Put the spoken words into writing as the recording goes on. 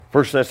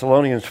1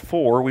 Thessalonians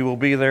 4, we will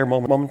be there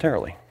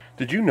momentarily.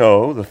 Did you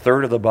know the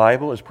third of the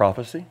Bible is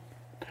prophecy?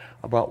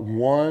 About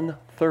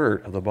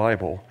 1/3 of the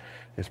Bible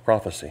is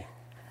prophecy.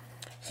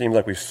 Seems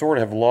like we sort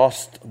of have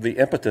lost the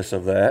impetus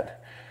of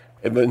that.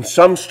 In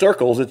some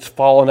circles, it's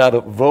fallen out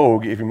of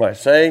vogue, if you might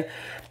say.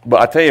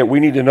 But I tell you, we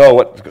need to know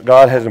what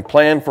God has in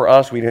plan for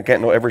us. We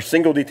can't know every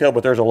single detail,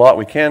 but there's a lot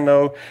we can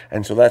know.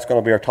 And so that's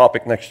going to be our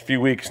topic next few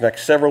weeks,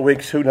 next several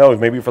weeks. Who knows?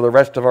 Maybe for the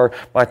rest of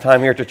my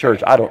time here at the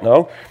church. I don't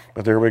know.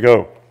 But there we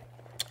go.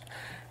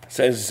 It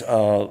says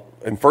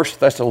in 1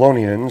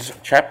 Thessalonians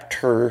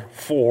chapter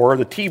 4,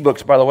 the T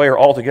books, by the way, are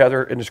all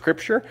together in the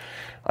Scripture.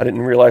 I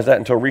didn't realize that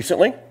until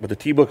recently, but the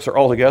T books are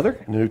all together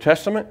in the New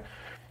Testament.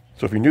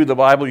 So if you're new to the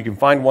Bible, you can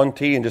find one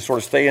T and just sort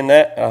of stay in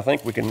that. And I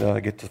think we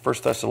can get to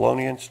 1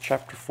 Thessalonians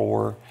chapter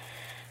 4,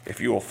 if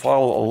you will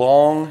follow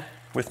along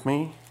with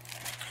me.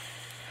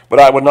 But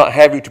I would not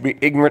have you to be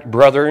ignorant,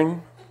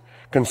 brethren,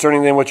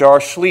 concerning them which are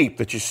asleep,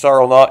 that ye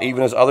sorrow not,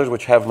 even as others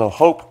which have no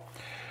hope.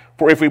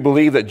 For if we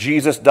believe that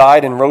Jesus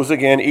died and rose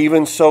again,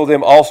 even so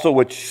them also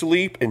which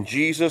sleep in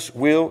Jesus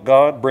will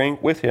God bring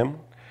with him.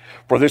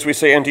 For this we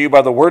say unto you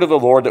by the word of the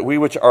Lord, that we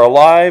which are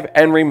alive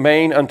and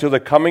remain unto the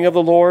coming of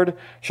the Lord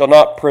shall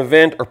not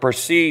prevent or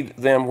precede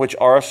them which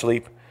are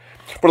asleep.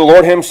 For the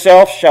Lord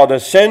himself shall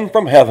descend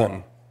from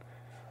heaven.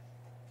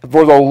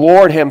 For the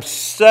Lord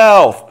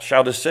himself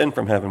shall descend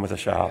from heaven with a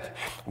shout,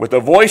 with the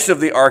voice of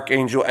the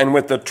archangel, and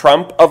with the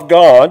trump of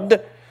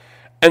God,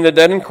 and the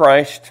dead in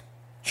Christ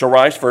shall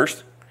rise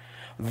first.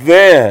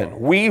 Then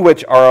we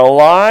which are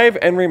alive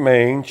and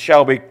remain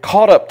shall be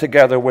caught up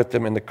together with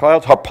them in the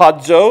clouds.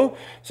 Harpazo,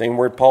 same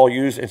word Paul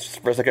used in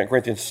 2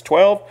 Corinthians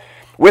 12.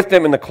 With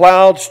them in the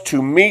clouds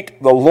to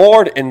meet the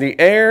Lord in the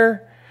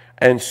air,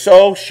 and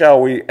so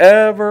shall we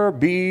ever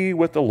be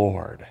with the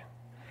Lord.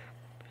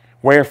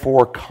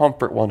 Wherefore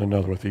comfort one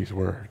another with these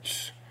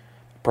words.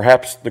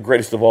 Perhaps the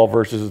greatest of all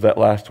verses is that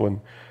last one.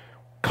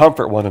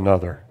 Comfort one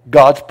another.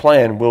 God's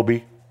plan will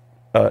be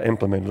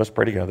implemented. Let's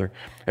pray together.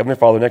 Heavenly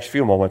Father, the next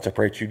few moments, I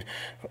pray that you'd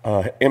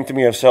empty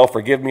me of self,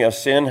 forgive me of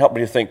sin, help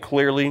me to think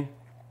clearly.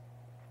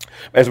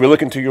 As we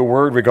look into your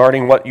word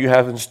regarding what you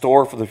have in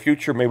store for the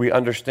future, may we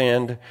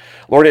understand,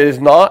 Lord, it is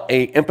not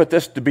an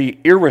impetus to be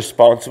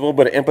irresponsible,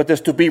 but an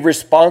impetus to be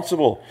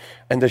responsible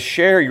and to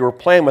share your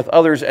plan with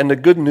others, and the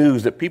good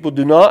news that people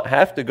do not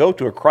have to go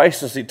to a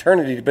crisis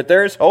eternity, but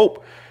there is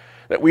hope,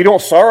 that we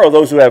don't sorrow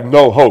those who have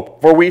no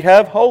hope, for we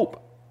have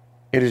hope.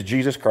 It is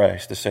Jesus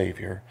Christ, the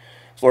Savior.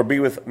 So Lord, be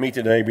with me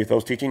today, be with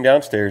those teaching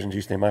downstairs. In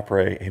Jesus' name I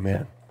pray,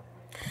 amen.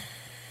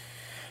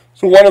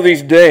 So one of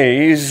these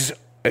days,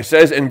 it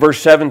says in verse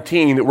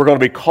 17 that we're going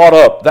to be caught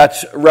up.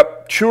 That's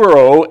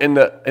rapturo in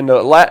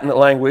the Latin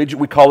language.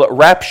 We call it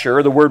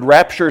rapture. The word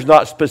rapture is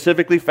not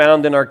specifically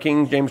found in our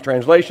King James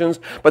translations,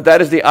 but that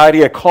is the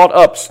idea, caught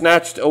up,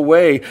 snatched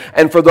away.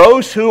 And for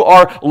those who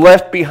are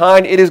left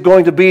behind, it is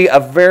going to be a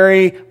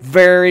very,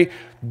 very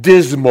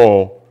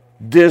dismal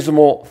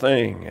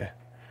thing.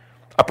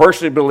 I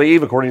personally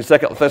believe, according to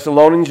 2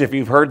 Thessalonians, if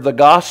you've heard the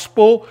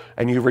gospel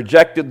and you've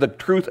rejected the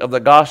truth of the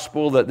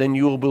gospel, that then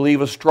you will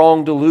believe a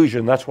strong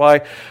delusion. That's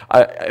why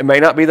it may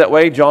not be that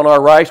way. John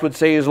R. Rice would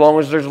say, as long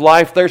as there's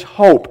life, there's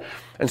hope.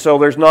 And so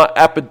there's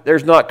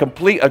not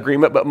complete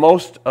agreement, but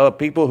most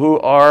people who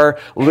are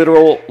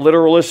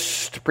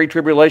literalists,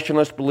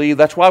 pre-tribulationists believe.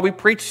 That's why we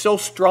preach so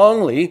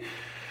strongly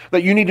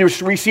that you need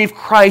to receive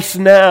Christ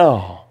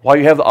now, while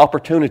you have the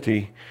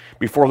opportunity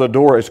before the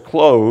door is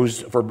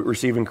closed for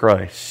receiving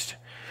Christ.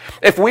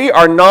 If we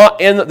are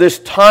not in this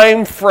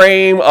time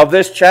frame of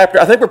this chapter,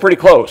 I think we're pretty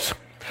close.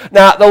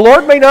 Now, the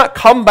Lord may not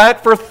come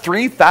back for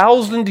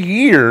 3,000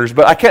 years,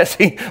 but I can't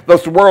see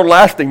this world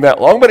lasting that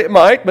long, but it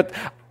might. But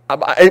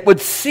it would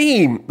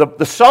seem, the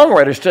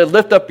songwriter said,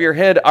 lift up your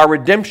head, our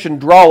redemption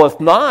draweth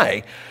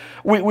nigh.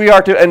 We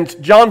are to,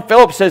 and John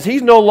Phillips says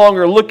he's no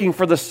longer looking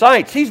for the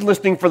sights, he's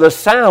listening for the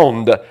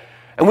sound.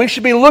 And we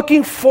should be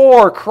looking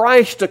for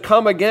Christ to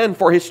come again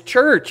for his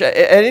church at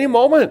any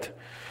moment.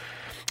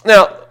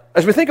 Now,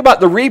 as we think about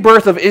the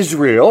rebirth of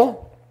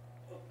Israel,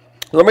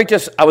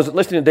 I was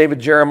listening to David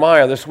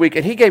Jeremiah this week,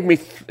 and he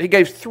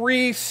gave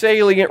 3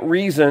 salient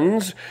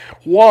reasons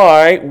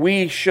why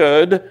we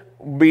should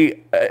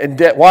be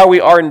why we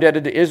are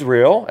indebted to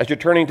Israel. As you're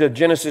turning to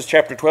Genesis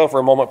chapter 12 for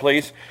a moment,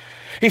 please.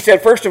 He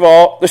said, first of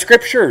all, the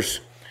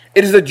Scriptures.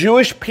 It is the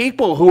Jewish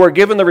people who are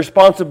given the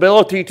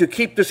responsibility to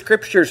keep the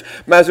Scriptures.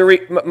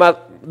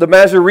 The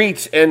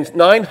Masoretes in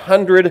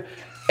 900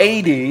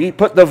 AD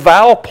put the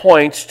vowel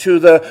points to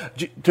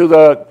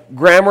the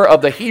grammar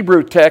of the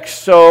Hebrew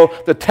text, so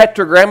the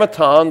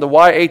tetragrammaton, the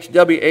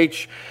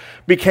YHWH,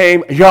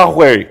 became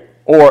Yahweh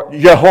or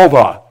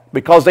Jehovah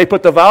because they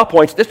put the vowel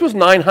points. This was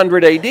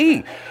 900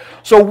 AD.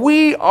 So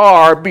we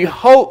are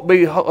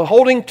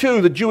beholding to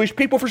the Jewish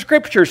people for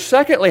Scripture.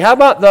 Secondly, how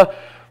about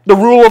the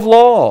rule of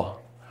law?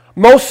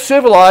 Most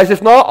civilized,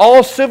 if not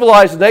all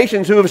civilized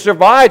nations who have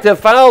survived have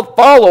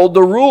followed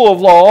the rule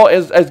of law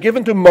as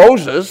given to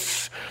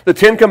Moses, the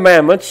 10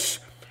 Commandments.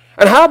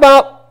 And how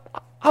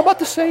about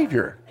the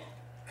Savior?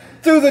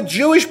 Through the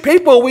Jewish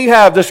people we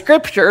have the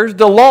Scriptures,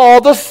 the law,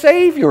 the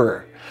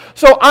Savior.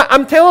 So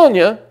I'm telling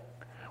you,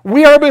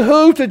 we are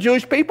behooved to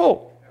Jewish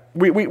people.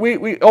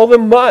 We owe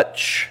them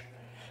much.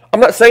 I'm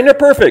not saying they're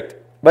perfect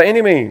by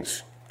any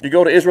means. You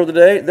go to Israel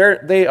today,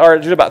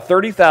 there's about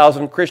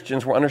 30,000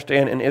 Christians, we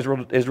understand, in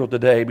Israel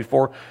today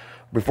before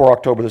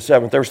October the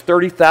 7th. There's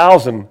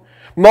 30,000.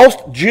 Most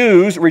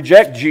Jews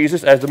reject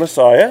Jesus as the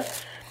Messiah.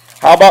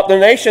 How about the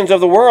nations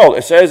of the world?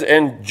 It says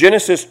in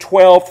Genesis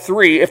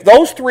 12:3, if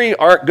those three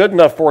aren't good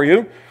enough for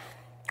you,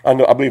 I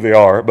believe they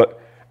are,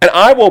 and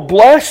I will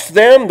bless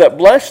them that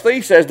bless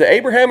thee, says to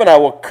Abraham, and I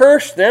will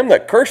curse them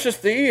that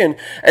curseth thee, and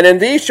in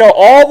thee shall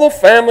all the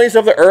families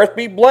of the earth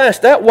be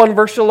blessed. That one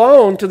verse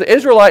alone, to the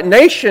Israelite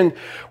nation,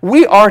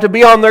 we are to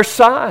be on their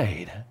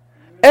side.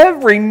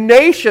 Every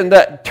nation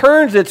that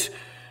turns its,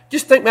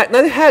 just think back,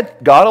 now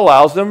God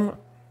allows them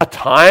a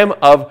time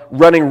of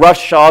running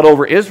roughshod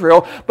over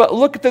Israel, but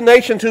look at the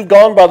nations who've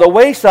gone by the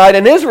wayside,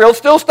 and Israel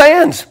still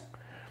stands.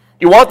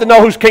 You want to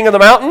know who's king of the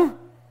mountain?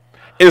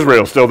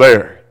 Israel's still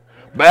there.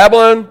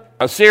 Babylon,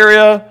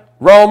 Assyria,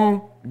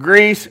 Rome,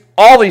 Greece,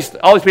 all these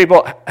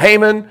people,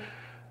 Haman,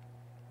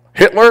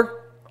 Hitler,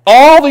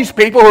 all these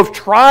people who have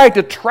tried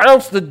to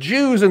trounce the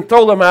Jews and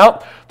throw them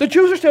out, the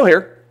Jews are still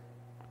here,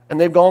 and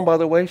they've gone by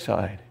the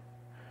wayside.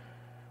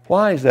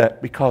 Why is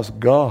that? Because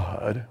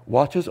God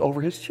watches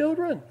over his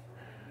children.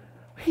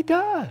 He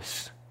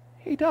does.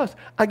 He does.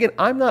 Again,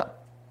 I'm not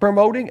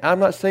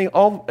saying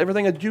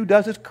everything a Jew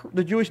does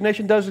the Jewish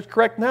nation does is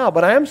correct now,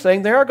 but I am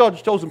saying they are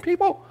God's chosen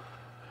people.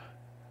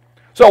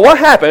 So what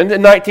happened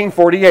in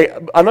 1948?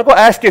 I'm not going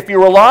to ask if you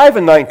were alive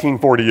in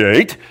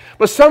 1948,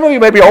 but some of you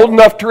may be old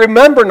enough to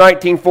remember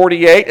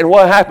 1948 and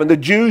what happened. The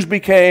Jews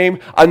became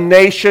a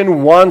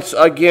nation once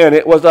again.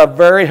 It was a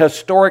very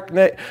historic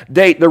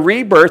date, the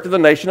rebirth of the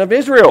nation of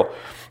Israel.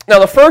 Now,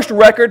 the first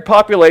record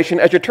population,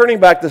 as you're turning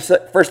back to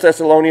 1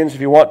 Thessalonians,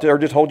 if you want to, or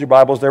just hold your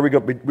Bibles there,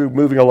 we're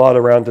moving a lot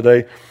around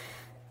today.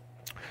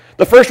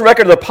 The first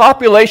record of the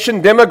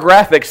population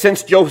demographic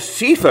since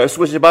Josephus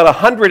was about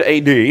 100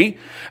 AD. It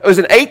was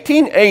in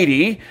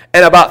 1880,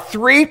 and about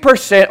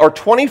 3% or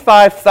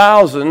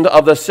 25,000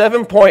 of the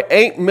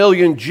 7.8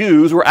 million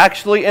Jews were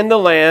actually in the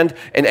land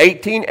in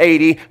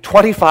 1880,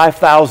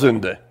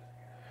 25,000.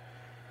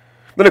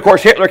 Then, of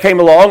course, Hitler came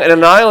along and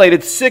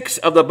annihilated 6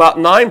 of the about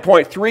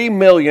 9.3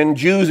 million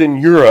Jews in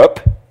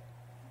Europe.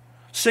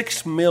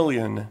 6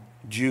 million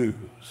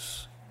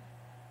Jews.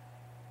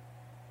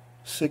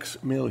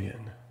 6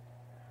 million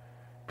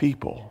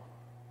people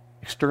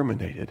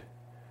exterminated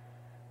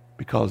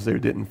because they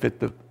didn't fit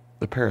the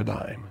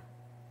paradigm.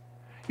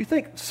 You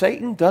think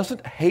Satan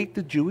doesn't hate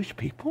the Jewish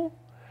people?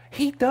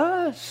 He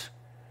does.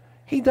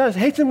 He does.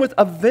 Hates them with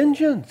a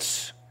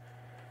vengeance.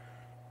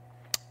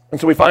 And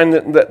so we find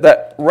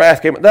that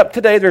wrath came.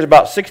 Today there's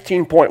about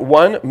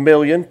 16.1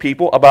 million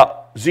people,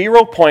 about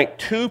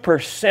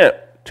 0.2%,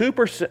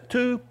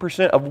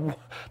 2% of,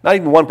 not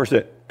even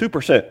 1%,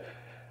 2%,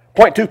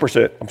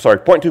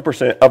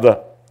 0.2% of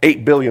the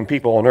 8 billion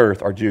people on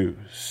earth are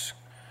Jews.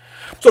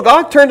 So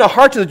God turned the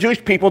hearts of the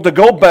Jewish people to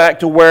go back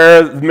to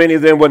where many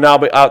of them would now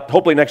be.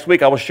 Hopefully next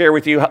week I will share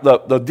with you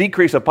the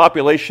decrease of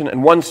population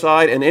on one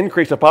side and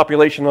increase of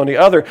population on the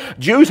other.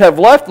 Jews have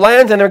left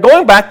lands and they're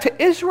going back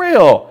to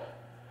Israel.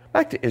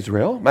 Back to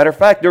Israel. Matter of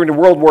fact, during the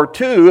World War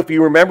II, if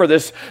you remember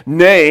this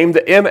name,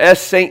 the MS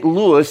St.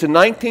 Louis in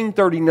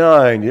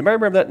 1939. Do you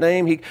remember that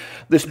name?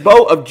 This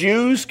boat of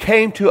Jews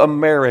came to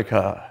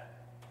America.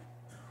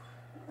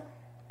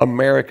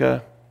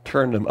 America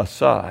turned them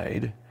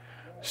aside,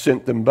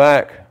 sent them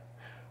back.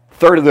 A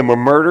third of them were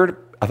murdered,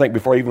 I think,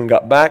 before they even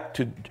got back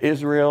to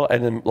Israel,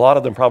 and then a lot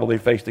of them probably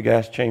faced the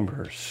gas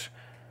chambers.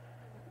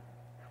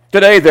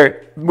 Today,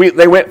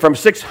 they went from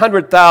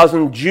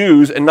 600,000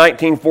 Jews in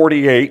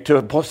 1948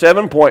 to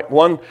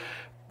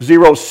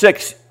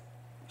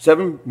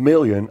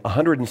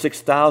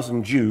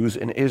 7,106,000 Jews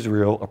in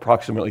Israel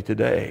approximately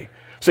today.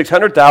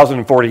 600,000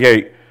 in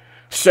 48.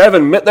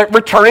 They're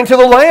returning to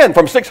the land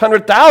from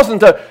 600,000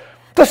 to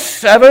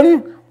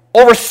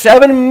over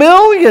 7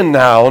 million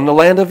now in the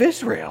land of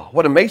Israel.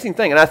 What an amazing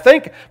thing. And I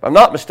think, if I'm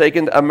not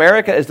mistaken,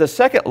 America is the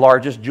second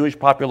largest Jewish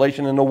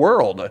population in the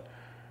world.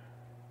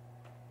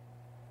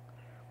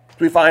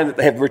 We find that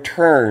they have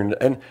returned.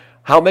 And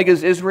how big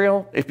is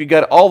Israel? If you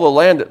got all the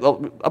land,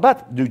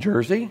 about New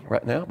Jersey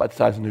right now, about the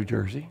size of New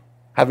Jersey.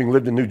 Having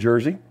lived in New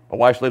Jersey, my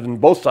wife's lived in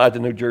both sides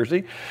of New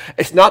Jersey.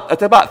 It's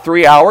about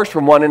 3 hours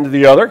from one end to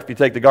the other. If you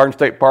take the Garden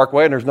State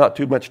Parkway and there's not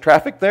too much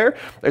traffic there,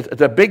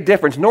 it's a big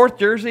difference. North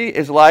Jersey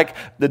is like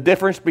the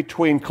difference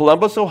between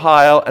Columbus,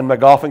 Ohio, and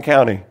McGoffin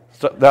County.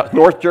 So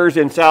North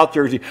Jersey and South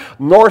Jersey.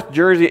 North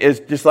Jersey is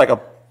just like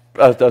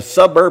a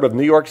suburb of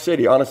New York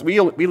City. Honestly,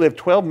 we live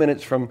 12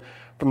 minutes from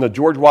the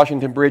George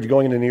Washington Bridge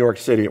going into New York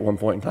City at one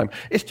point in time.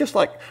 It's just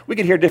like we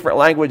could hear different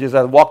languages.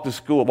 I walk to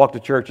school, walk to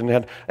church,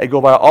 and they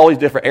go by all these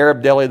different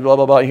Arab delis, blah,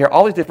 blah, blah. You hear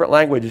all these different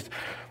languages.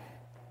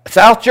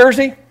 South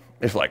Jersey,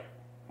 it's like,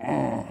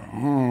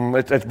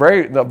 it's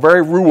very,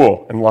 very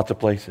rural in lots of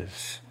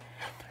places.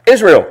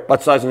 Israel,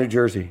 about the size of New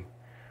Jersey.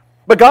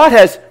 But God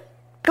has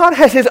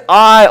his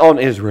eye on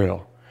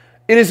Israel.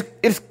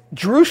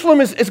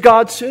 Jerusalem is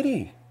God's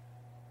city.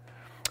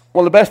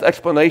 one of the best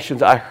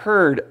explanations I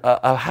heard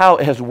of how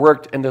it has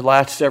worked in the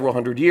last several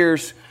hundred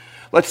years.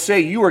 Let's say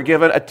you were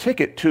given a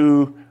ticket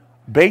to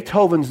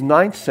Beethoven's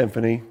Ninth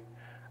Symphony,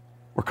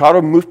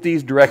 Ricardo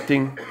Mufti's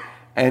directing,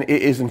 and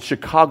it is in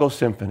Chicago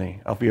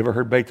Symphony. If you ever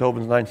heard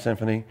Beethoven's Ninth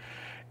Symphony,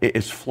 it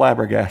is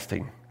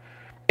flabbergasting.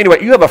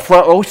 Anyway, you have a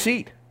front row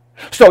seat.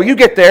 So you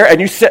get there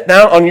and you sit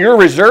down on your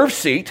reserved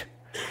seat.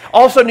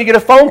 All of a sudden you get a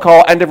phone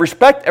call, and to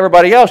respect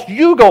everybody else,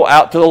 you go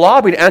out to the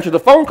lobby to answer the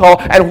phone call,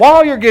 and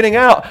while you're getting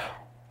out,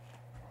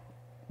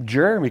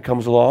 Jeremy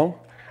comes along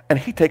and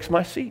he takes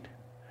my seat.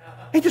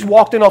 He just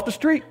walked in off the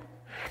street.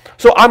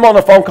 So I'm on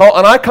the phone call,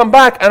 and I come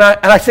back, and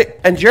I say,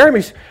 and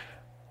Jeremy's,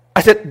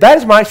 I said, that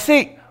is my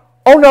seat.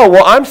 Oh no,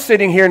 well, I'm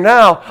sitting here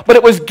now, but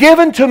it was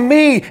given to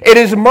me. It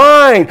is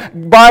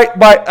mine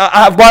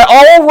by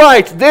all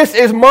rights. This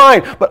is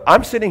mine, but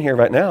I'm sitting here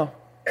right now.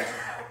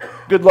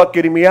 Good luck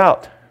getting me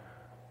out.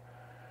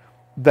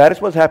 That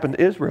is what's happened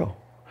to Israel.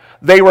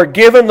 They were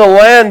given the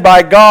land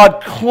by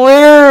God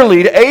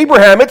clearly to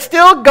Abraham. It's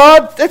still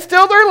God. It's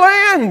still their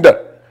land.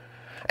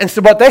 And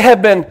so, but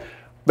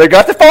they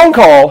got the phone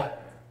call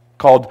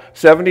called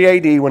 70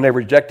 A.D. when they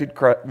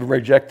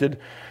rejected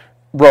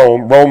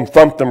Rome. Rome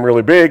thumped them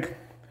really big.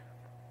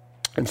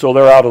 And so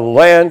they're out of the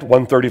land.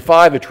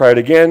 135, they try it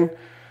again.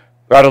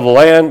 They're out of the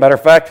land. Matter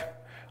of fact,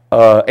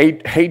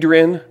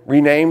 Hadrian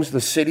renames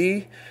the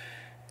city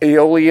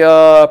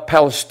Aelia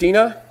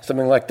Palestina,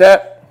 something like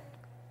that.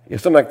 Yeah,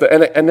 something like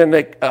that. And then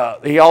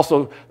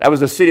that was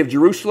the city of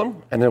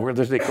Jerusalem. And then,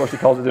 of course, he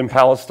calls it in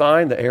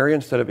Palestine, the area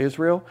instead of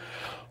Israel.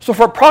 So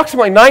for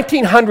approximately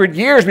 1,900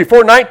 years before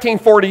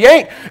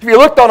 1948, if you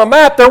looked on a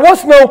map, there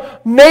was no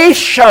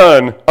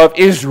nation of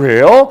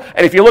Israel.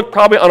 And if you look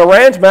probably on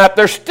Iran's map,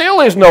 there still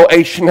is no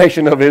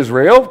nation of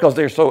Israel because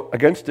they're so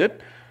against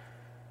it.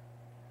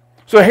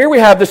 So here we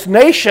have this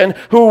nation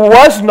who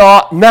was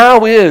not,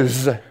 now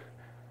is.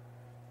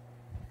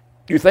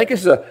 Do you think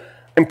it's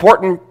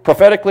important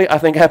prophetically? I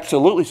think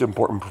absolutely it's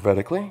important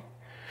prophetically.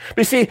 But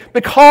you see,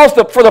 because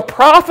for the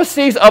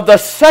prophecies of the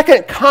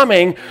second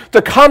coming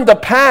to come to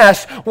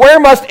pass, where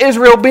must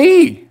Israel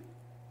be?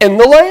 In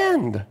the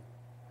land.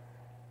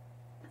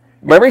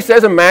 Remember he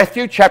says in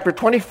Matthew chapter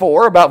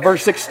 24, about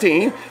verse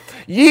 16,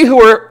 ye who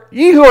are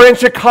in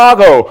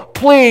Chicago,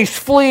 please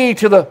flee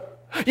to the...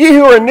 Ye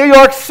who are in New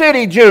York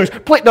City, Jews,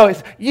 please... No,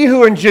 it's ye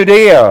who are in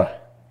Judea.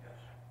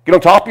 Get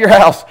on top of your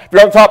house. If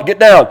you're on top, get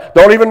down.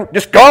 Don't even...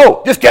 Just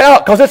go. Just get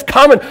out, because it's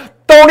coming.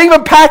 Don't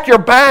even pack your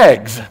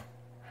bags.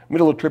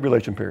 Middle of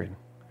tribulation period.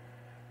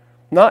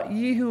 Not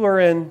ye who are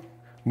in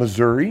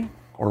Missouri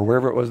or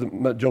wherever it was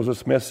that Joseph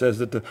Smith says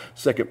that the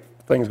second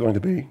thing is going to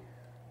be.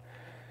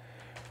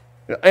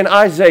 And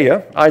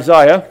Isaiah,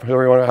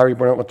 however you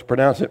want to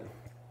pronounce it,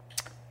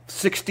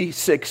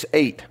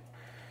 66:8.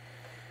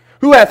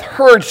 Who hath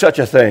heard such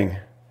a thing?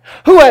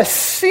 Who hath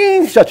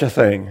seen such a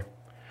thing?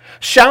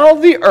 Shall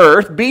the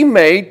earth be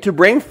made to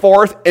bring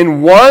forth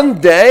in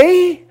one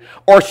day?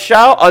 Or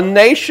shall a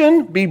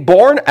nation be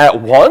born at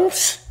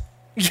once?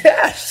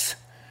 Yes,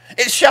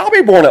 it shall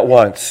be born at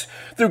once.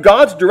 Through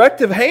God's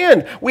directive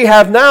hand, we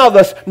have now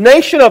the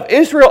nation of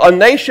Israel, a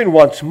nation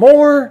once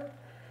more.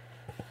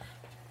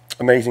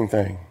 Amazing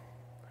thing.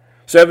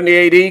 70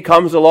 A.D.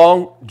 comes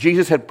along.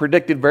 Jesus had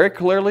predicted very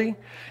clearly.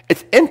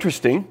 It's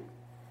interesting.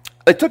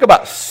 It took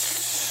about,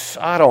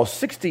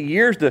 60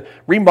 years to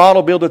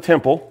remodel, build a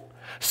temple.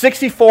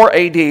 64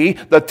 A.D.,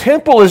 the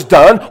temple is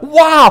done.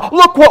 Wow,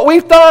 look what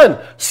we've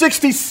done.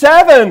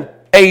 67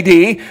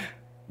 A.D.,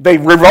 they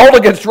revolt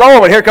against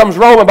Rome, and here comes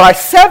Rome. And by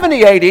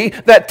 70 A.D.,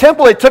 that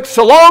temple it took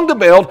so long to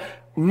build,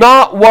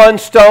 not one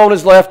stone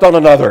is left on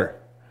another.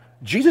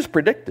 Jesus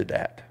predicted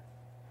that.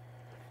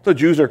 So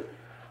Jews are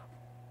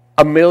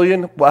 1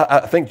 million, well,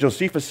 I think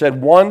Josephus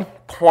said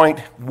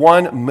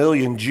 1.1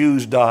 million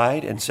Jews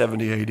died in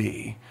 70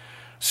 A.D.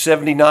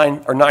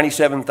 79 or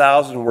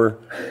 97,000 were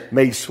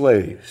made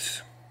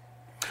slaves.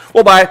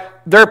 Well, by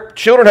their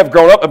children have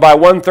grown up, and by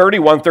 130,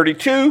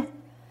 132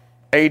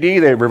 A.D.,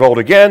 they revolt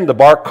again, the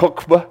Bar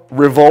Kokhba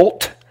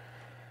revolt,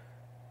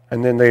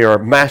 and then they are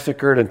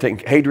massacred,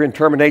 and Hadrian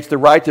terminates the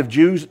rights of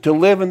Jews to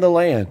live in the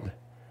land.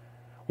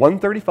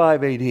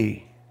 135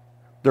 A.D.,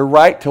 the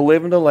right to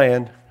live in the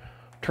land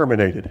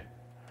terminated.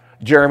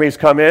 Jeremy's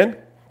come in.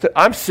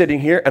 I'm sitting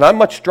here, and I'm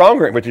much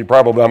stronger, which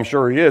I'm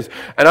sure he is,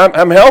 and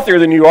I'm healthier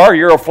than you are.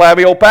 You're a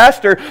flabby old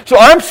pastor, so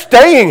I'm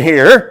staying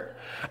here.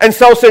 And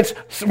so since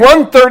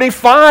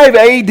 135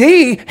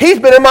 A.D., he's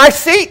been in my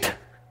seat.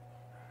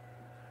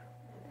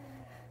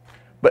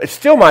 But it's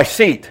still my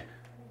seat.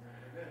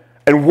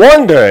 And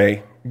one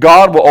day,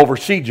 God will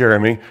oversee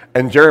Jeremy,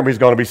 and Jeremy's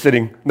going to be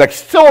sitting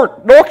next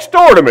door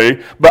to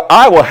me, but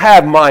I will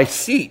have my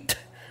seat,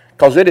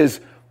 because it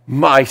is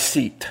my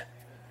seat.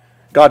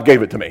 God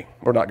gave it to me.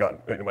 Or not God.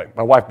 Anyway,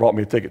 my wife brought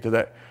me a ticket to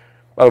that.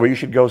 By the way, you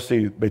should go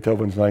see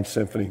Beethoven's Ninth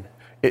Symphony.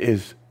 It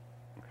is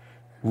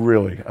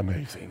really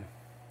amazing.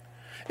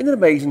 Isn't it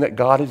amazing that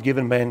God has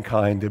given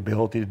mankind the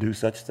ability to do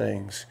such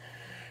things?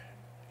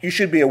 You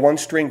should be a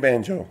one-string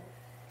banjo,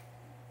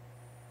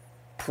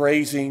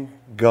 praising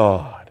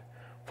God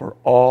for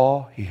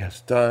all He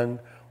has done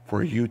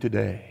for you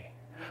today.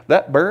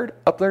 that bird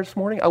up there this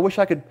morning, I wish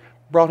I could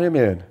brought him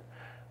in.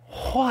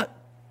 What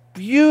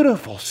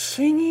beautiful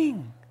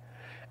singing.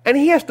 And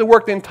he has to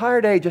work the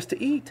entire day just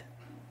to eat.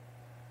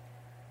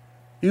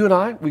 You and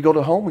I, we go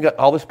to home, we got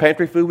all this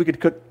pantry food, we could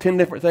cook 10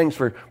 different things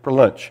for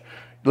lunch.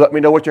 Let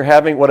me know what you're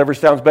having, whatever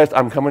sounds best.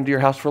 I'm coming to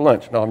your house for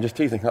lunch. No, I'm just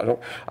teasing.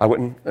 I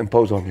wouldn't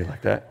impose on you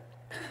like that.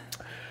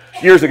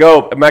 Years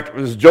ago, it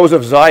was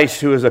Joseph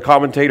Zeiss, who is a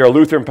commentator, a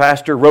Lutheran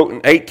pastor, wrote in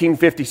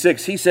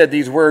 1856, he said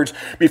these words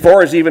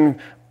before it was even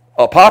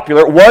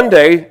popular. One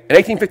day, in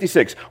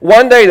 1856,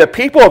 one day the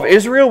people of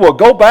Israel will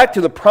go back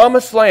to the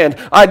promised land.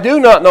 I do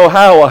not know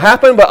how it will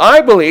happen, but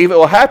I believe it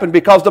will happen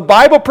because the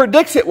Bible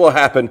predicts it will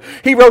happen.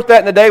 He wrote that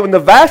in the day when the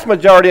vast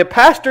majority of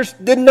pastors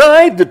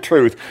denied the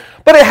truth.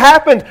 But it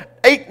happened.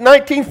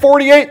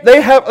 1948,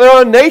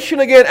 they're a nation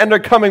again, and they're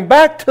coming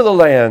back to the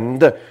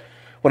land.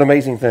 What an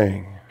amazing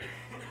thing.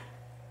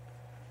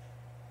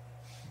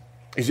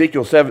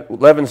 Ezekiel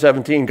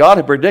 11:17, God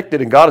had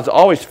predicted, and God is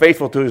always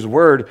faithful to His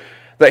word,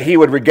 that He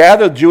would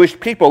regather the Jewish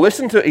people.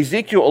 Listen to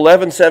Ezekiel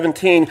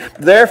 11:17.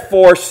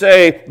 Therefore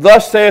say,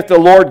 thus saith the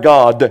Lord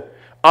God,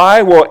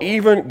 I will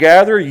even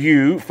gather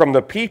you from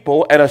the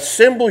people and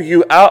assemble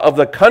you out of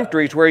the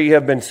countries where you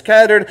have been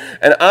scattered,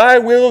 and I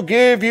will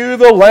give you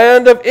the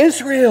land of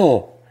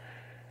Israel.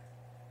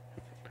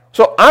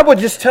 So I would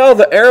just tell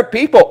the Arab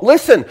people,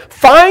 listen,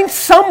 find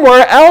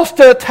somewhere else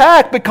to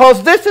attack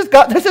because this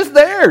is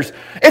theirs.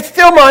 It's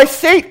still my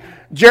seat.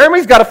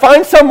 Jeremy's got to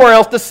find somewhere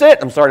else to sit.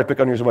 I'm sorry to pick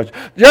on you so much.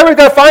 Jeremy's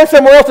got to find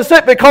somewhere else to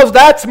sit because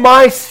that's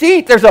my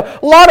seat. There's a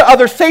lot of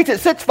other seats. It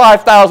sits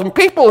 5,000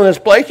 people in this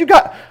place. You've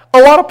got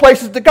a lot of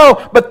places to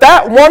go. But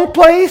that one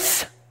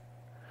place,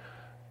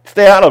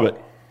 stay out of it.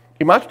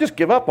 You might just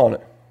give up on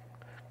it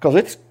because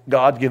it's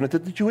God's given it to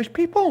the Jewish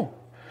people.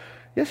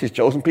 Yes, His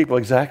chosen people,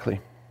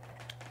 exactly.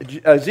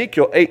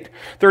 Ezekiel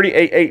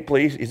 38:8,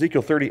 please.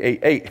 Ezekiel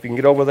 38:8. If you can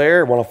get over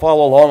there, want to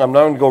follow along. I'm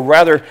going to go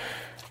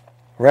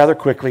rather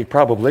quickly,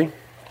 probably.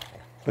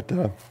 But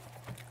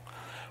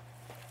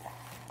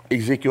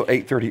Ezekiel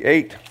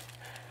 8:38.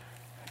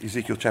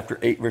 Ezekiel chapter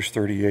 8, verse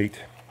 38.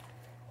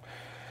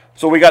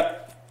 So we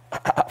got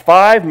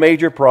 5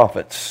 major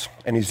prophets,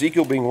 and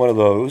Ezekiel being one of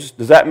those.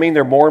 Does that mean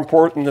they're more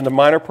important than the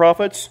minor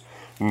prophets?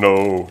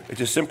 No. It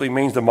just simply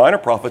means the minor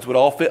prophets would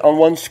all fit on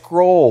one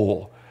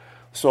scroll.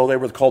 So they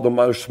were called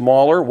the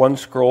smaller, one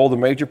scroll, the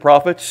major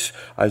prophets,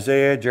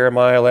 Isaiah,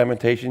 Jeremiah,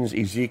 Lamentations,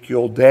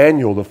 Ezekiel,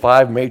 Daniel, the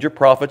 5 major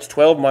prophets,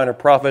 12 minor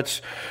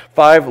prophets,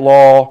 5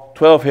 law,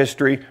 12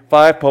 history,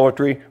 5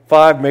 poetry,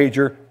 5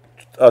 major,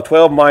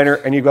 12 minor,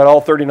 and you've got all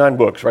 39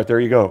 books. Right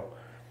there you go.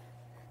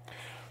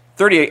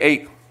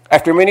 38:8.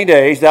 After many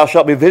days thou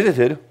shalt be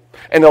visited.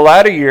 In the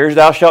latter years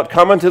thou shalt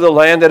come into the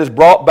land that is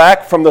brought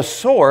back from the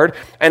sword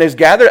and is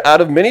gathered out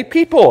of many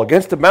people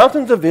against the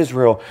mountains of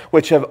Israel,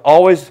 which have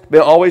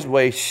been always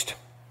waste,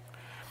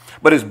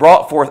 but is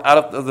brought forth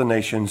out of the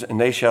nations, and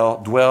they shall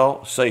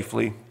dwell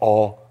safely,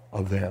 all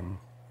of them.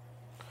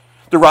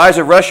 The rise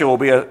of Russia will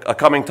be a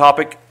coming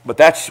topic, but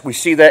we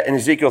see that in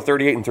Ezekiel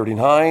 38 and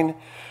 39.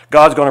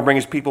 God's going to bring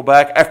His people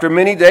back. After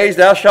many days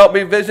thou shalt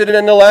be visited,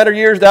 in the latter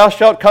years thou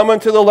shalt come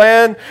into the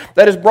land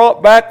that is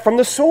brought back from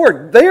the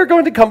sword. They are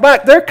going to come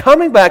back. They're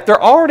coming back.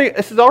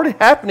 This is already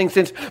happening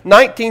since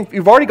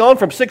you've already gone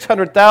from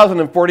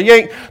 600,000 in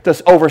 48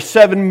 to over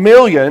 7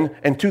 million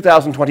in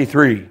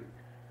 2023.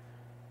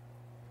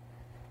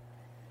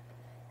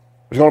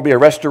 There's going to be a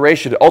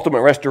restoration, the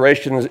ultimate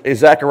restoration.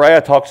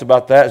 Zechariah talks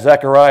about that.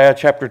 Zechariah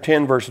chapter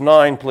 10, verse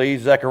 9,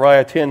 please.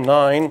 Zechariah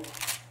 10:9.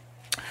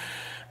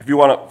 If you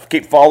want to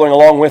keep following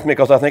along with me,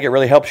 because I think it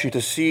really helps you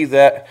to see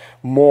that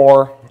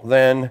more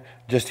than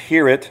just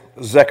hear it.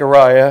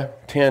 Zechariah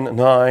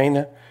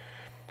 10:9.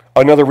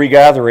 Another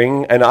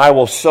regathering, and I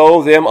will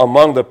sow them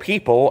among the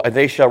people, and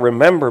they shall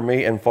remember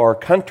me in far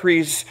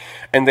countries,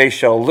 and they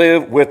shall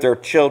live with their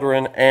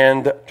children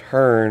and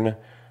turn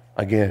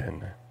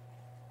again.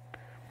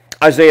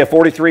 Isaiah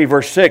 43,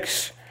 verse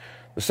 6.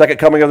 The second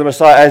coming of the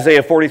Messiah.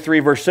 Isaiah 43,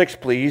 verse 6,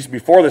 please.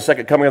 Before the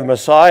second coming of the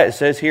Messiah, it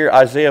says here,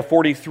 Isaiah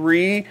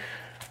 43,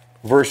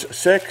 verse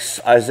 6,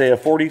 Isaiah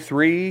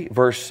 43,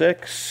 verse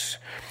 6,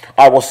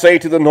 I will say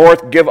to the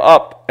north, give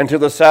up, and to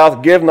the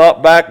south, give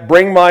not back.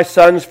 Bring my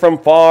sons from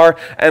far,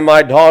 and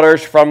my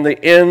daughters from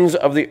the ends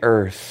of the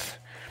earth.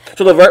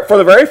 So for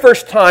the very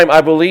first time,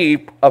 I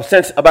believe,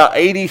 since about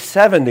AD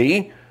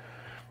 70,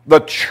 the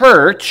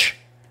church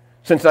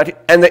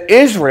and the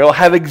Israel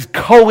have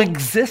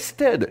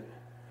coexisted.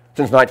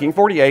 Since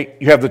 1948,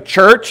 you have the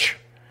church,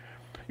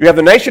 you have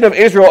the nation of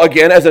Israel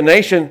again as a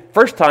nation,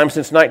 first time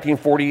since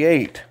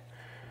 1948.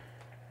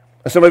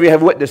 And some of you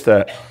have witnessed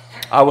that.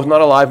 I was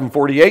not alive in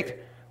 48,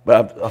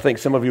 but I think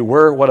some of you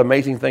were. What an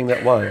amazing thing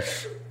that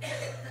was.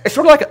 It's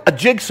sort of like a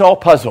jigsaw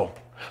puzzle.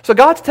 So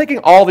God's taking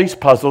all these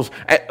puzzles,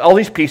 all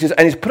these pieces,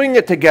 and He's putting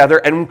it together.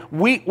 And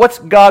what's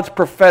God's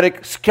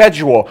prophetic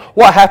schedule?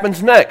 What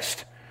happens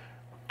next?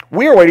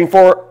 We are waiting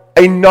for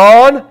a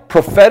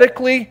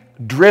non-prophetically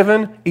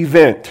driven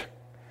event.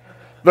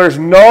 There's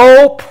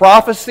no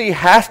prophecy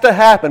has to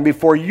happen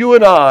before you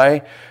and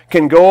I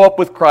can go up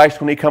with Christ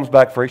when He comes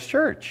back for His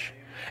church.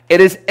 It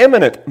is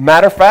imminent.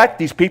 Matter of fact,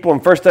 these people in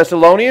 1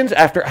 Thessalonians,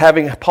 after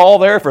having Paul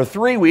there for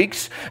 3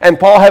 weeks, and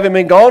Paul having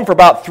been gone for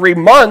about 3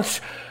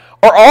 months,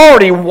 are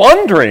already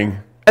wondering,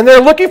 and they're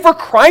looking for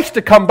Christ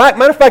to come back.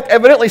 Matter of fact,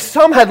 evidently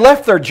some had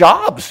left their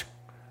jobs.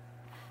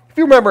 If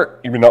you remember,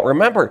 you may not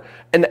remember,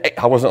 and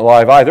I wasn't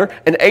alive either,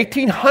 in the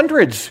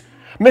 1800s,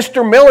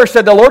 Mr. Miller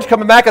said the Lord's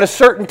coming back at a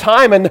certain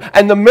time, and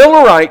the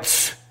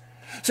Millerites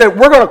said,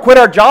 we're going to quit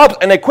our jobs,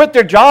 and they quit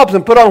their jobs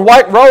and put on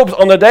white robes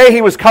on the day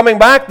he was coming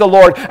back, the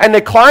Lord, and they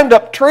climbed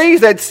up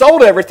trees, they'd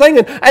sold everything,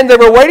 and they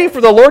were waiting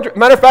for the Lord.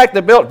 Matter of fact,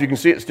 they built, if you can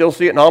see it, still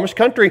see it in Amish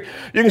country,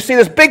 you can see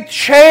this big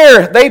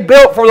chair they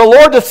built for the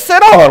Lord to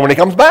sit on when he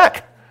comes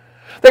back.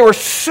 They were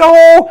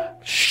so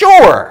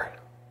sure,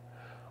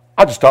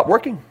 I'll just stop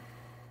working.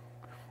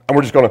 And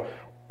we're just going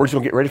to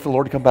get ready for the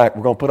Lord to come back.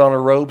 We're going to put on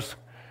our robes,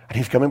 and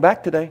he's coming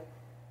back today.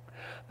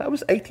 That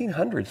was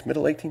 1800s,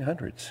 middle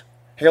 1800s.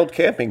 Harold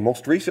Camping,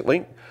 most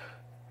recently,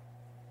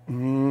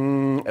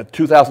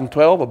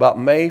 2012, about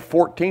May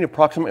 14,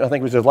 approximately, I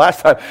think it was his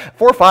last time,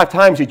 4 or 5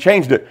 times he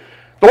changed it.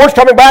 The Lord's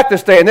coming back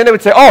this day. And then they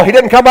would say, oh, he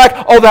didn't come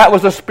back. Oh, that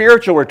was a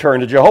spiritual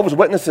return. The Jehovah's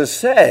Witnesses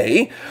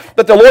say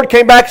that the Lord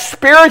came back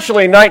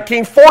spiritually in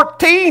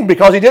 1914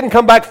 because he didn't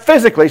come back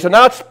physically. So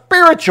now it's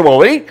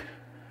spiritually.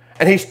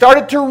 And he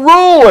started to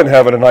rule in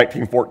heaven in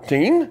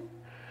 1914.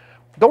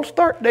 Don't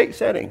start date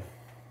setting.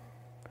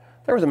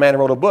 There was a man who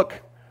wrote a book,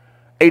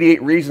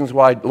 88 Reasons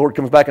Why the Lord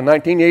Comes Back in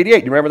 1988.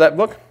 Do you remember that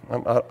book?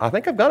 I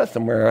think I've got it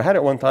somewhere. I had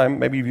it one time.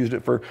 Maybe you've used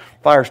it for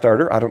fire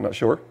starter. I'm not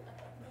sure.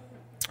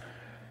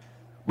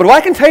 But what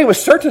I can tell you with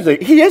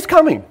certainty, he is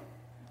coming.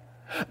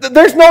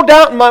 There's no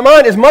doubt in my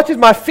mind, as much as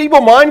my feeble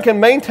mind can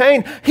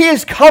maintain, he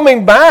is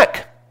coming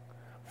back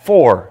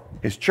for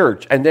his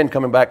church and then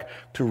coming back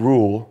to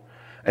rule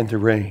and to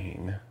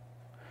reign.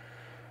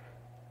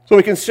 So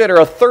we consider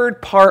a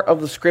third part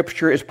of the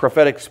scripture is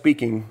prophetic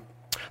speaking.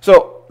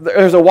 So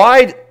there's a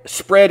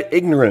widespread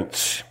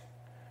ignorance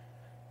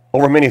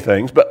over many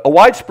things, but a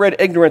widespread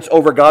ignorance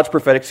over God's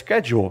prophetic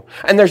schedule.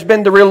 And there's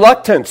been the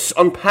reluctance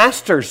on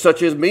pastors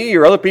such as me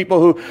or other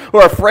people who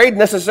are afraid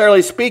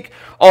necessarily speak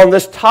on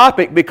this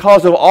topic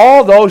because of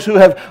all those who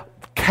have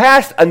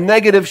cast a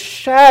negative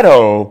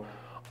shadow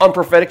on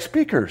prophetic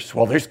speakers.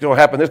 Well, this is going to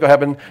happen, this is going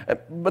to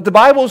happen. But the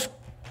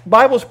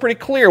Bible's pretty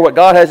clear what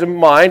God has in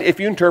mind.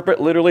 If you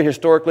interpret literally,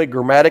 historically,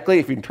 grammatically,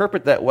 if you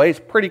interpret that way, it's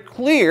pretty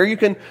clear. You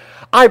can,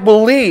 I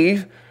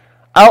believe,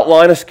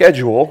 outline a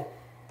schedule.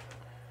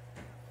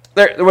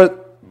 There was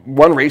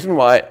one reason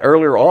why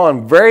earlier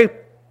on,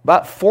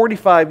 about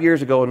 45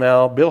 years ago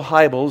now, Bill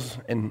Hybels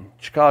in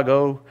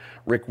Chicago,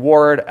 Rick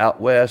Ward out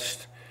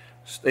west,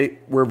 they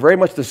were very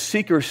much the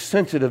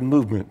seeker-sensitive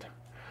movement.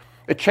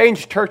 It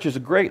changed churches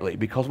greatly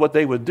because what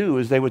they would do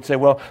is they would say,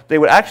 well, they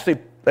would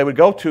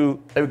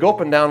go up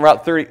and down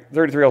Route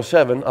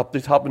 3307, up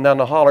and down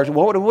the hollers.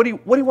 Well, what do you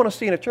want to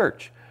see in a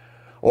church?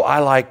 Well, I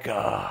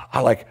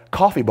like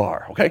coffee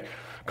bar, okay?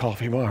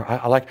 Coffee bar.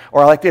 I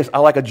like this. I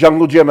like a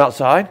jungle gym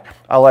outside.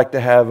 I like to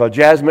have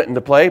jazz mitten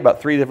to play.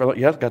 About 3 different.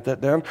 Yes, got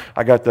that down.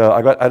 I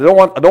don't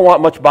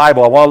want much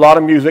Bible. I want a lot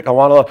of music. I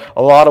want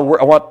a lot of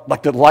work. I want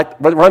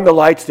run the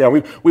lights down.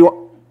 We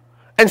want.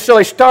 And so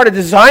they started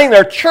designing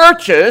their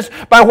churches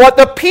by what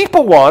the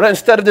people wanted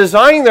instead of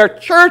designing their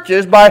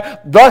churches by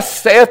thus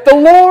saith the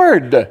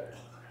Lord.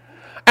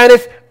 And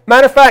it's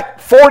matter of fact,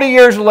 40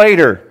 years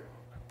later,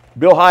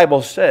 Bill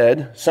Hybels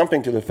said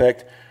something to the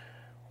effect,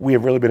 we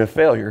have really been a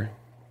failure.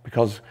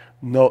 Because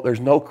there's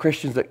no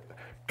Christians that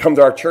come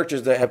to our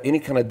churches that have any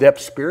kind of depth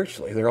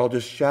spiritually. They're all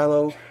just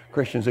shallow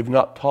Christians. They've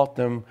not taught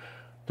them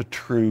the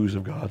truths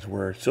of God's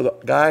Word. So the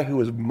guy who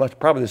was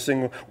probably the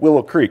singer,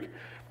 Willow Creek,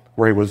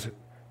 where I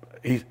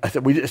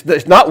said,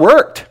 it's not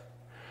worked.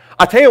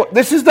 I tell you what,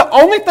 this is the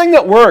only thing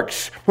that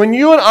works. When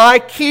you and I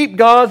keep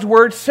God's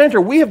Word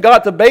centered, we have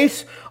got to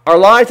base our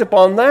lives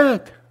upon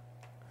that.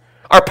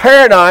 Our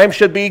paradigm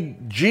should be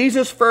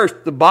Jesus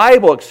first, the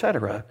Bible,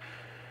 etc.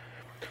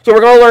 So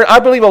we're going to learn, I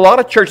believe a lot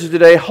of churches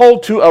today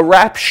hold to a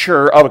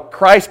rapture of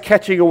Christ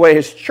catching away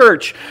his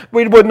church.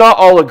 We would not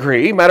all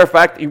agree. Matter of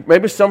fact,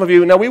 maybe some of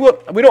you, now we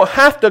don't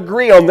have to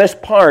agree on this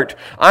part.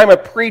 I'm a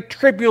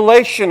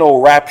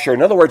pre-tribulational rapture.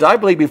 In other words, I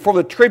believe before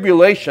the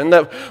tribulation,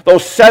 that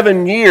those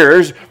 7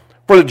 years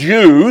for the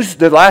Jews,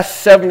 the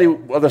last 70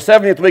 of the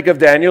 70th week of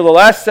Daniel, the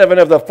last 7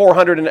 of the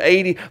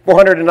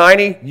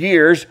 490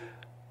 years,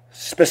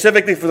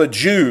 specifically for the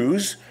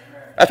Jews,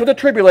 that's what the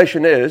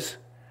tribulation is.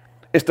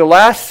 It's the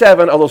last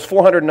 7 of those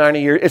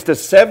 490 years. It's the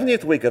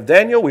 70th week of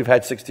Daniel. We've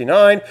had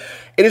 69.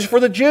 It is for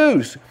the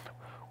Jews.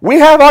 We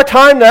have our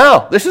time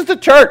now. This is the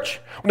church.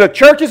 When the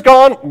church is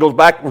gone, it goes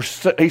back,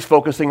 he's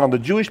focusing on the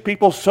Jewish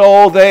people,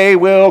 so they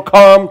will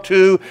come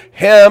to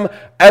him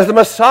as the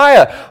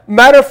Messiah.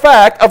 Matter of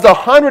fact, of the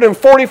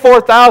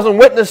 144,000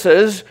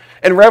 witnesses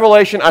in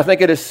Revelation, I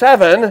think it is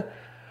 7,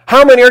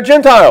 how many are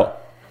Gentile?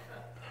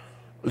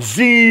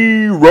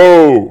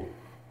 0.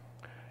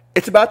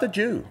 It's about the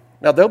Jew.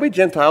 Now, there'll be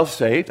Gentiles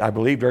saved, I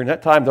believe, during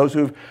that time. Those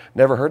who've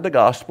never heard the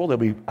gospel, there'll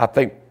be, I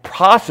think,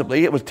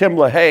 possibly, it was Tim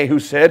LaHaye who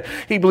said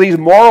he believes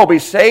more will be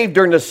saved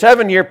during the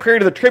 7-year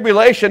period of the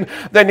tribulation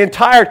than the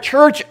entire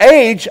church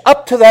age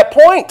up to that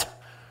point.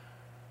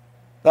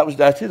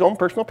 That's his own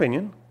personal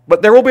opinion.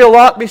 But there will be a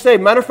lot be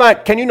saved. Matter of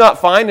fact, can you not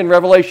find in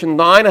Revelation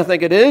 9, I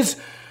think it is,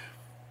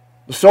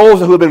 the souls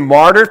who have been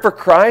martyred for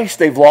Christ,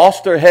 they've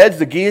lost their heads.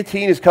 The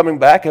guillotine is coming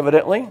back,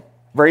 evidently.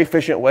 Very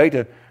efficient way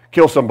to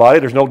kill somebody.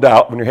 There's no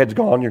doubt when your head's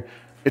gone,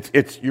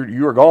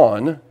 you're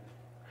gone.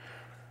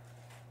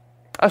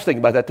 I was thinking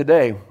about that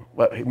today.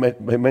 He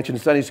mentioned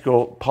in Sunday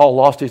school, Paul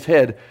lost his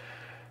head.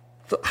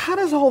 So how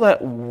does all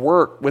that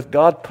work with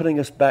God putting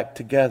us back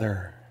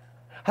together?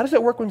 How does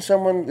it work when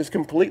someone is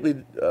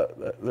completely,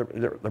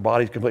 their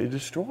body's completely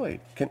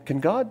destroyed? Can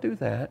God do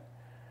that?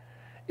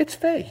 It's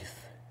faith.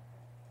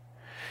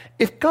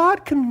 If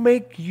God can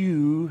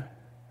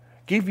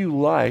give you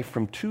life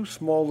from two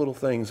small little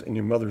things in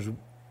your mother's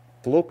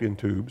fallopian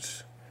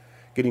tubes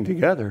getting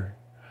together,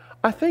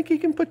 I think He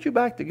can put you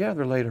back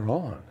together later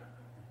on.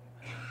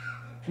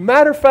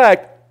 Matter of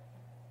fact,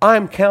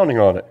 I'm counting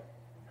on it.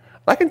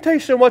 I can tell you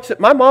so much that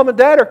my mom and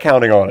dad are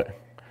counting on it.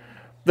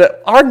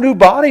 That our new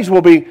bodies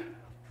will be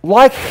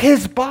like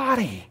His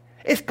body.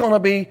 It's going to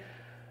be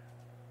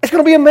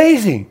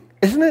amazing,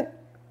 isn't it?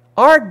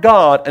 Our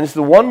God, and it's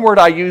the one word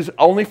I use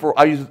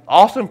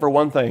awesome for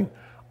one thing.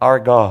 Our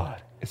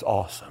God is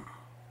awesome.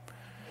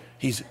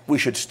 We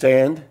should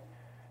stand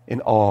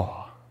in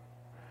awe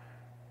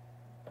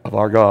of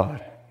our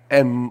God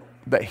and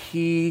that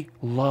He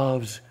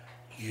loves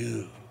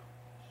you.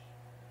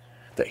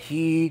 That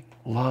He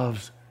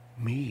loves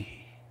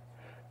me.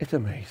 It's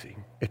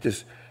amazing. It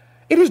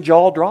is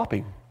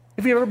jaw-dropping.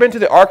 If you've ever been to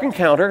the Ark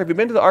Encounter,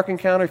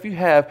 if you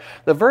have,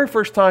 the very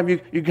first time you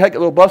take a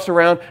little bus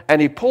around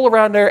and you pull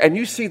around there and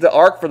you see the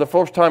Ark for the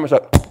first time, it's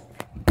like,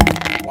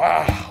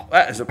 wow,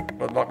 that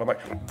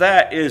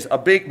is a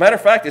big, matter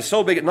of fact, it's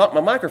so big it knocked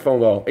my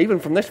microphone off, even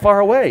from this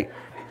far away.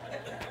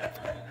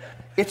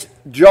 It's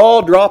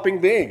jaw-dropping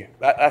big.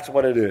 That's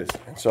what it is.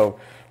 And so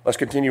let's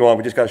continue on.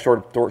 We just got a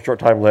short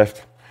time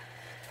left.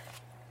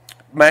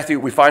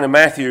 We find in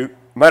Matthew,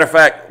 matter of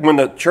fact, when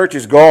the church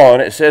is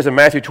gone, it says in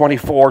Matthew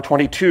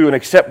 24:22, and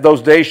except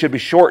those days should be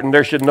shortened,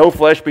 there should no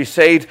flesh be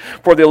saved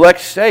for the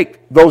elect's sake.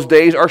 Those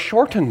days are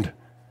shortened.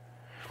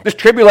 This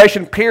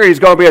tribulation period is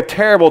going to be a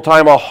terrible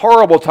time, a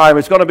horrible time.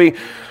 It's going to be,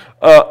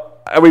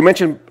 we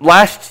mentioned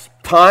last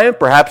time,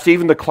 perhaps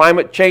even the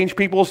climate change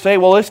people will say,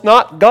 well, it's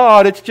not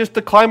God, it's just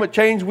the climate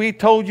change. We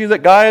told you that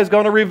God is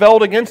going to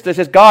revolt against us.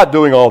 It's God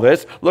doing all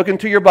this. Look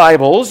into your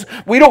Bibles.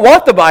 We don't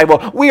want the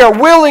Bible. We are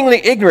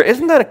willingly ignorant.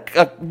 Isn't that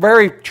a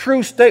very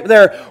true statement?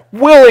 They're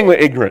willingly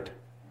ignorant.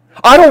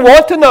 I don't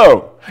want to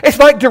know. It's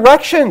like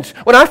directions.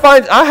 When I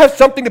find I have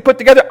something to put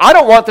together, I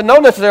don't want to know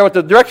necessarily what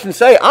the directions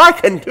say. I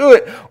can do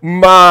it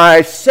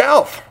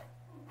myself.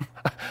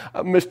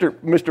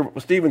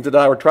 Mr. Stevens and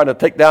I were trying to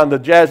take down the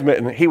jazz mitt,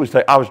 and he was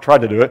saying, I was trying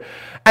to do it.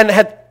 And it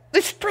had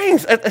these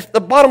strings. The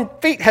bottom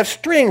feet have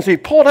strings. So you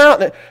pull it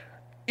out, and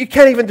you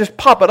can't even just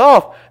pop it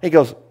off. He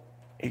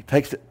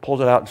takes it, pulls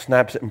it out, and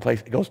snaps it in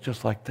place. It goes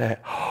just like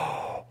that.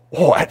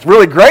 Oh, that's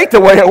really great the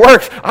way it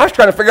works. I was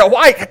trying to figure out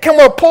why. Come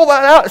on, pull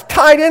that out. It's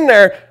tied in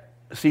there.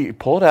 See, you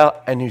pull it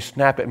out, and you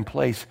snap it in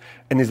place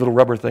in these little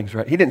rubber things,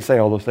 right? He didn't say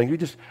all those things. He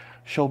just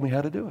showed me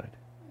how to do it.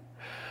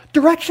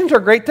 Directions are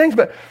great things,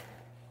 but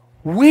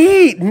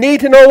we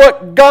need to know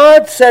what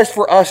God says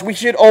for us. We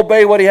should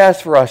obey what He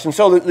has for us. And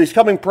so these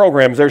coming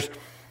programs,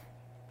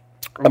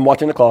 I'm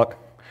watching the clock.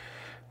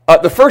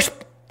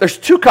 There's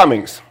two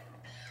comings.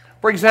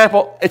 For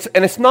example,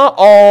 it's not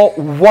all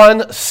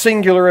one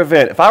singular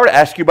event. If I were to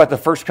ask you about the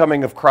first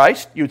coming of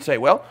Christ, you'd say,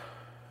 well,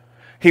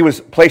 He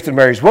was placed in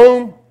Mary's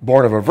womb,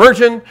 born of a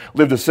virgin,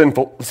 lived a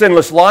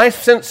sinless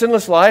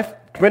life,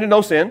 committed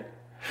no sin.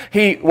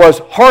 He was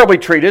horribly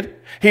treated.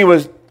 He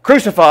was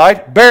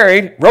crucified,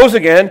 buried, rose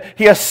again.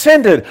 He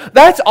ascended.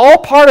 That's all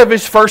part of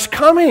His first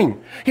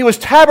coming. He was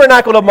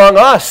tabernacled among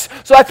us.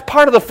 So that's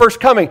part of the first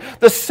coming.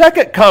 The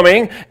second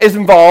coming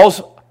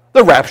involves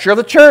the rapture of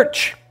the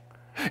church.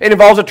 It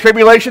involves a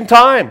tribulation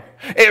time.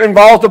 It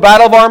involves the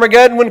battle of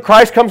Armageddon when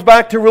Christ comes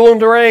back to rule and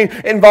to reign.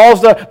 It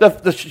involves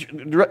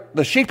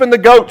the sheep and the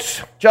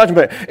goats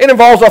judgment. It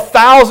involves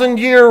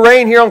 1,000-year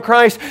reign here on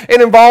Christ.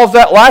 It involves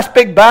that last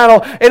big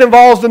battle. It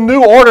involves the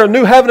new order,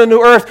 new heaven and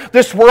new earth,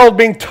 this world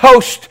being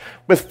toasted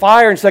with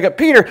fire in 2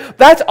 Peter.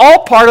 That's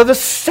all part of the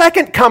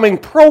second coming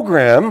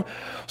program.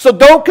 So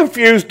don't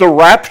confuse the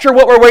rapture,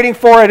 what we're waiting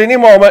for at any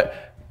moment,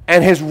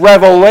 and His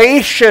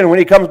revelation when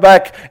He comes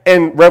back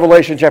in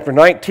Revelation chapter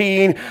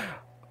 19,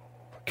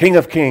 King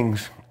of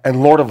Kings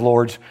and Lord of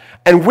Lords,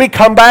 and we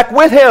come back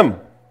with Him.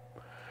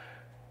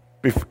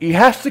 He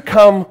has to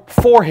come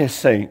for His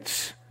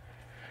saints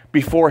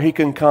before He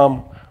can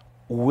come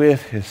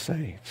with His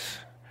saints.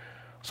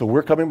 So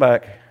we're coming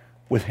back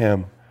with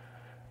Him.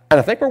 And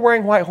I think we're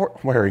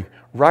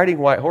riding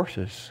white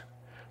horses.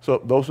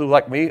 So those who,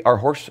 like me, are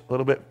a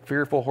little bit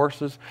fearful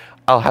horses,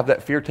 I'll have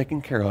that fear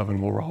taken care of,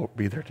 and we'll all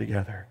be there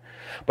together.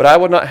 But I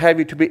would not have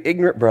you to be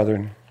ignorant,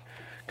 brethren,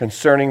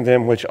 concerning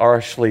them which are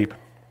asleep.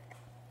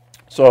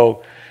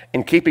 So,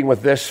 in keeping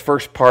with this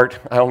first part,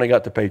 I only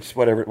got to page,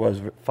 whatever it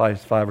was,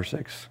 five or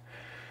six.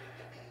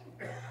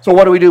 So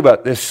what do we do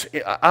about this?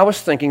 I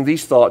was thinking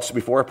these thoughts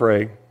before I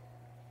pray.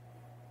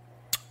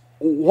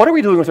 What are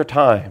we doing with our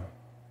time?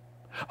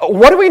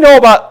 What do we know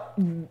about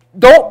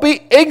don't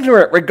be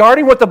ignorant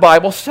regarding what the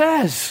Bible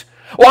says?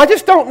 Well, I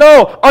just don't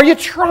know. Are you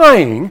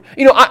trying?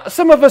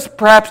 Some of us,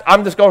 perhaps,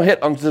 I'm just going to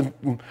hit on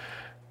some.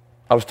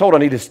 I was told I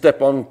need to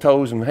step on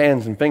toes and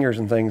hands and fingers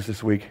and things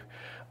this week.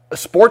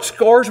 Sports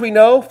scores we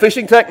know,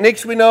 fishing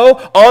techniques we know,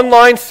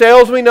 online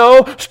sales we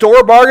know,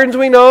 store bargains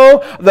we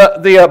know,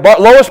 the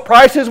lowest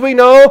prices we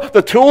know,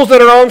 the tools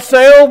that are on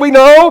sale we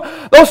know,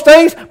 those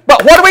things.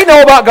 But what do we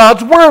know about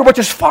God's Word, which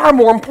is far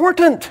more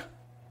important?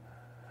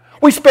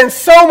 We spend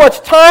so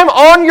much time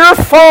on your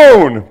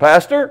phone,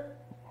 Pastor.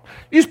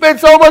 You spend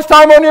so much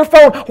time on your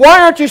phone.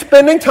 Why aren't you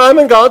spending time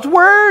in God's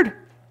Word?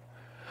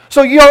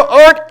 So you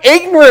aren't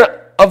ignorant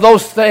of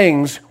those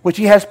things which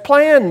He has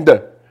planned.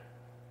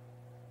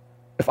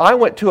 If I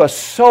went to a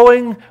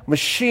sewing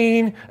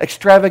machine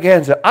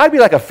extravaganza, I'd be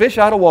like a fish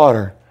out of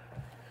water.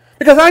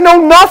 Because I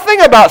know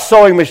nothing about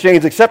sewing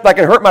machines except I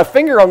can hurt my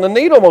finger on the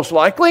needle most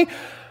likely.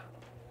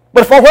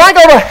 But when I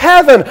go to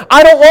heaven,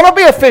 I don't want to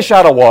be a fish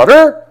out of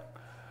water.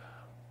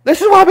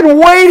 This is what I've been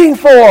waiting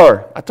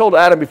for. I told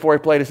Adam before he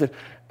played, I said,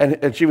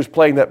 and she was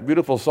playing that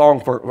beautiful song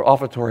for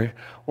offertory,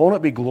 won't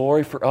it be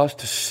glory for us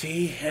to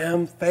see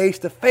Him face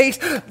to face?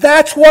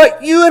 That's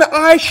what you and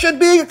I should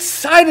be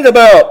excited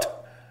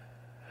about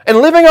and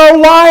living our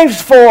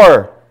lives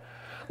for.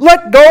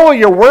 Let go of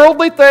your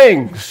worldly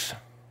things.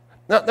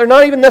 Now, they're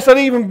not even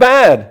necessarily even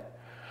bad,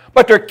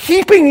 but they're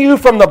keeping you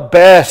from the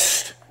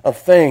best of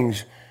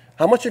things.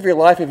 How much of your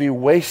life have you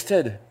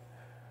wasted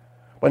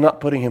by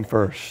not putting Him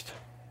first?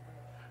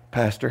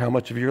 Pastor, how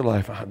much of your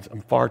life?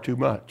 I'm far too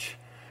much.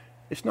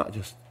 It's not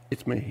just,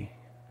 it's me.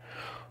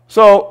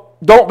 So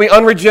don't be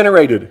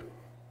unregenerated,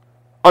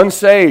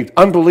 unsaved,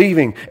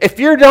 unbelieving. If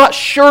you're not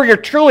sure you're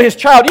truly His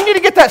child, you need to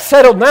get that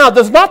settled now.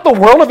 Does not the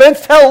world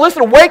events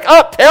listen, wake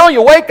up, tell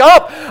you, wake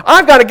up.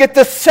 I've got to get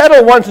this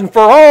settled once and for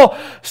all.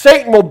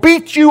 Satan will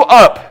beat you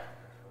up.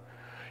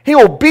 He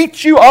will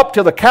beat you up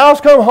till the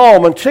cows come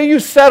home until you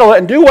settle it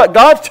and do what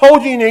God's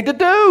told you need to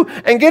do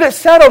and get it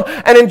settled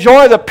and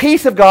enjoy the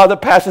peace of God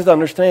that passes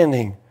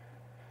understanding.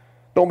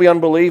 Don't be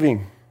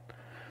unbelieving.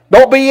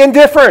 Don't be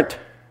indifferent.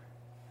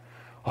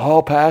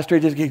 Oh, Pastor,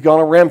 he's gone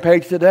on a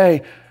rampage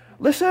today.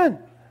 Listen,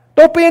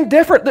 don't be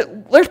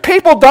indifferent. There's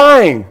people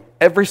dying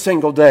every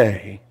single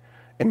day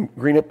in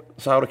Greenup,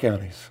 Scioto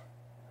counties.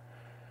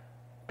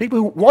 People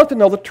who want to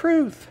know the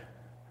truth.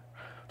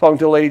 Talking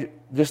to a lady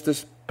just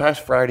this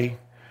past Friday.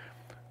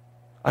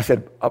 I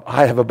said,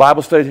 I have a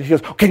Bible study. She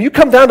goes, can you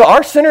come down to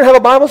our center and have a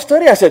Bible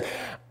study? I said,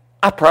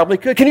 I probably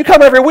could. Can you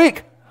come every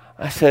week?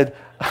 I said,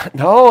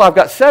 no, I've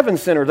got 7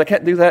 centers. I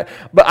can't do that.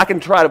 But I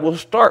can try to. We'll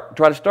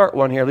try to start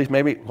one here, at least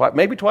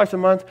maybe twice a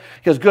month.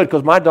 He goes, good,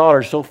 because my daughter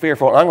is so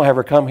fearful. I'm going to have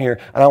her come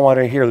here, and I want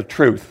her to hear the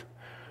truth.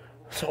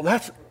 So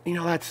that's,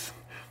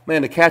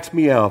 man, it catch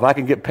me out. If I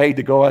can get paid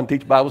to go out and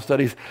teach Bible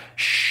studies,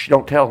 shh,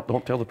 don't tell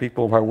the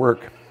people of our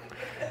work.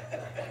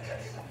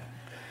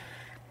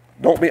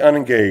 Don't be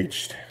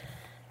unengaged.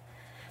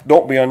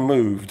 Don't be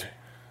unmoved.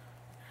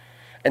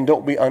 And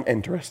don't be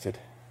uninterested.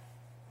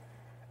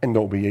 And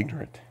don't be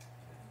ignorant.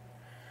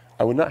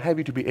 I would not have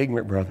you to be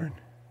ignorant, brethren.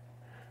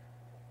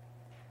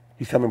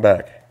 He's coming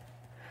back.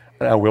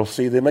 And I will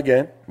see them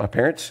again. My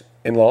parents,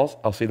 in-laws,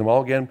 I'll see them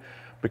all again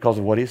because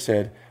of what He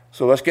said.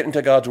 So let's get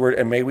into God's Word,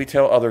 and may we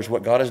tell others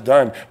what God has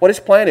done, what His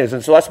plan is.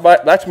 And so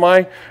that's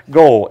my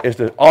goal, is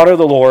to honor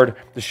the Lord,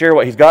 to share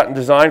what He's got in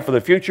design for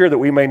the future that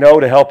we may know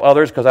to help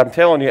others, because I'm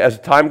telling you, as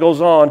time goes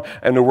on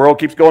and the world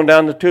keeps going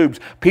down the tubes,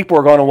 people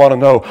are going to want to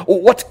know,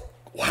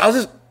 how's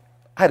this?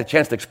 I had a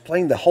chance to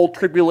explain the whole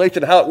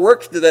tribulation, how it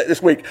works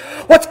this week.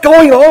 What's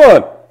going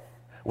on?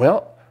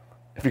 Well,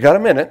 if you got a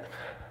minute,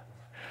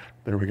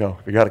 there we go.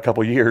 If you got a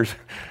couple years,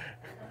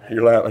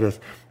 you're laughing.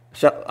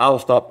 I'll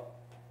stop.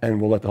 And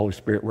we'll let the Holy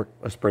Spirit work.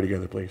 Let's pray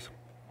together, please.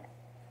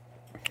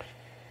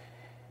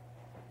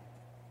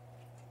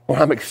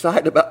 Well, I'm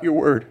excited about your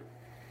word.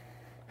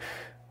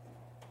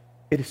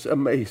 It is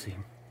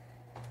amazing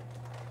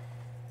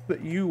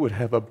that you would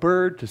have a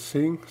bird to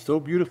sing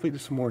so beautifully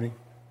this morning,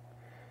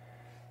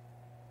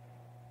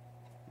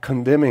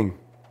 condemning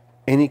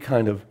any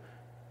kind of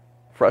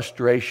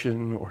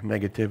frustration or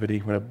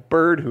negativity, when a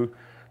bird who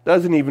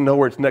doesn't even know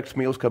where its next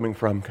meal is coming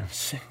from can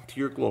sing to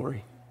your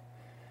glory.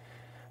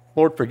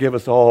 Lord, forgive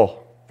us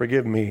all.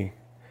 Forgive me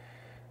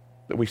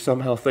that we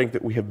somehow think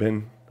that we have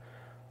been,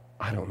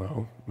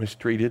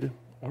 mistreated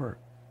or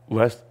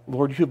less.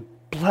 Lord, you have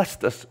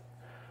blessed us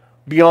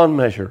beyond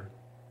measure.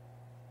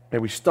 May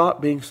we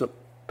stop being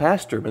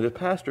may the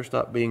pastor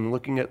stop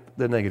looking at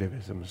the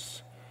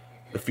negativisms,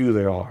 the few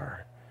there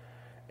are,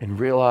 and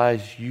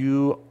realize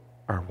you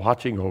are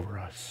watching over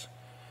us.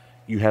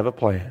 You have a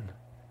plan.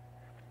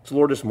 So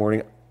Lord, this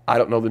morning, I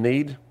don't know the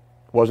need. It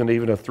wasn't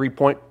even a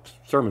 3-point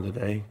sermon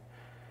today.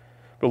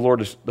 But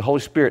Lord, the Holy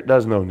Spirit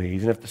does know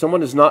needs. And if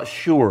someone is not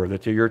sure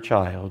that they're your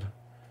child,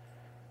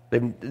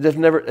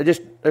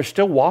 They're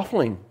still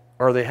waffling,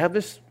 or they have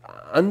this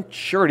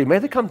unsurety. May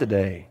they come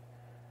today.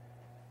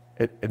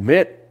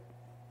 Admit,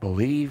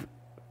 believe,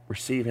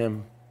 receive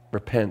Him,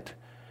 repent,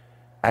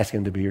 ask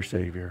Him to be your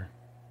Savior.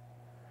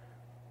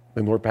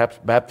 Then, Lord, perhaps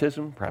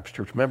baptism, perhaps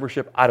church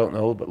membership, I don't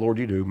know, but Lord,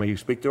 you do. May you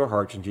speak to our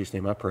hearts. In Jesus'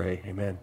 name I pray. Amen.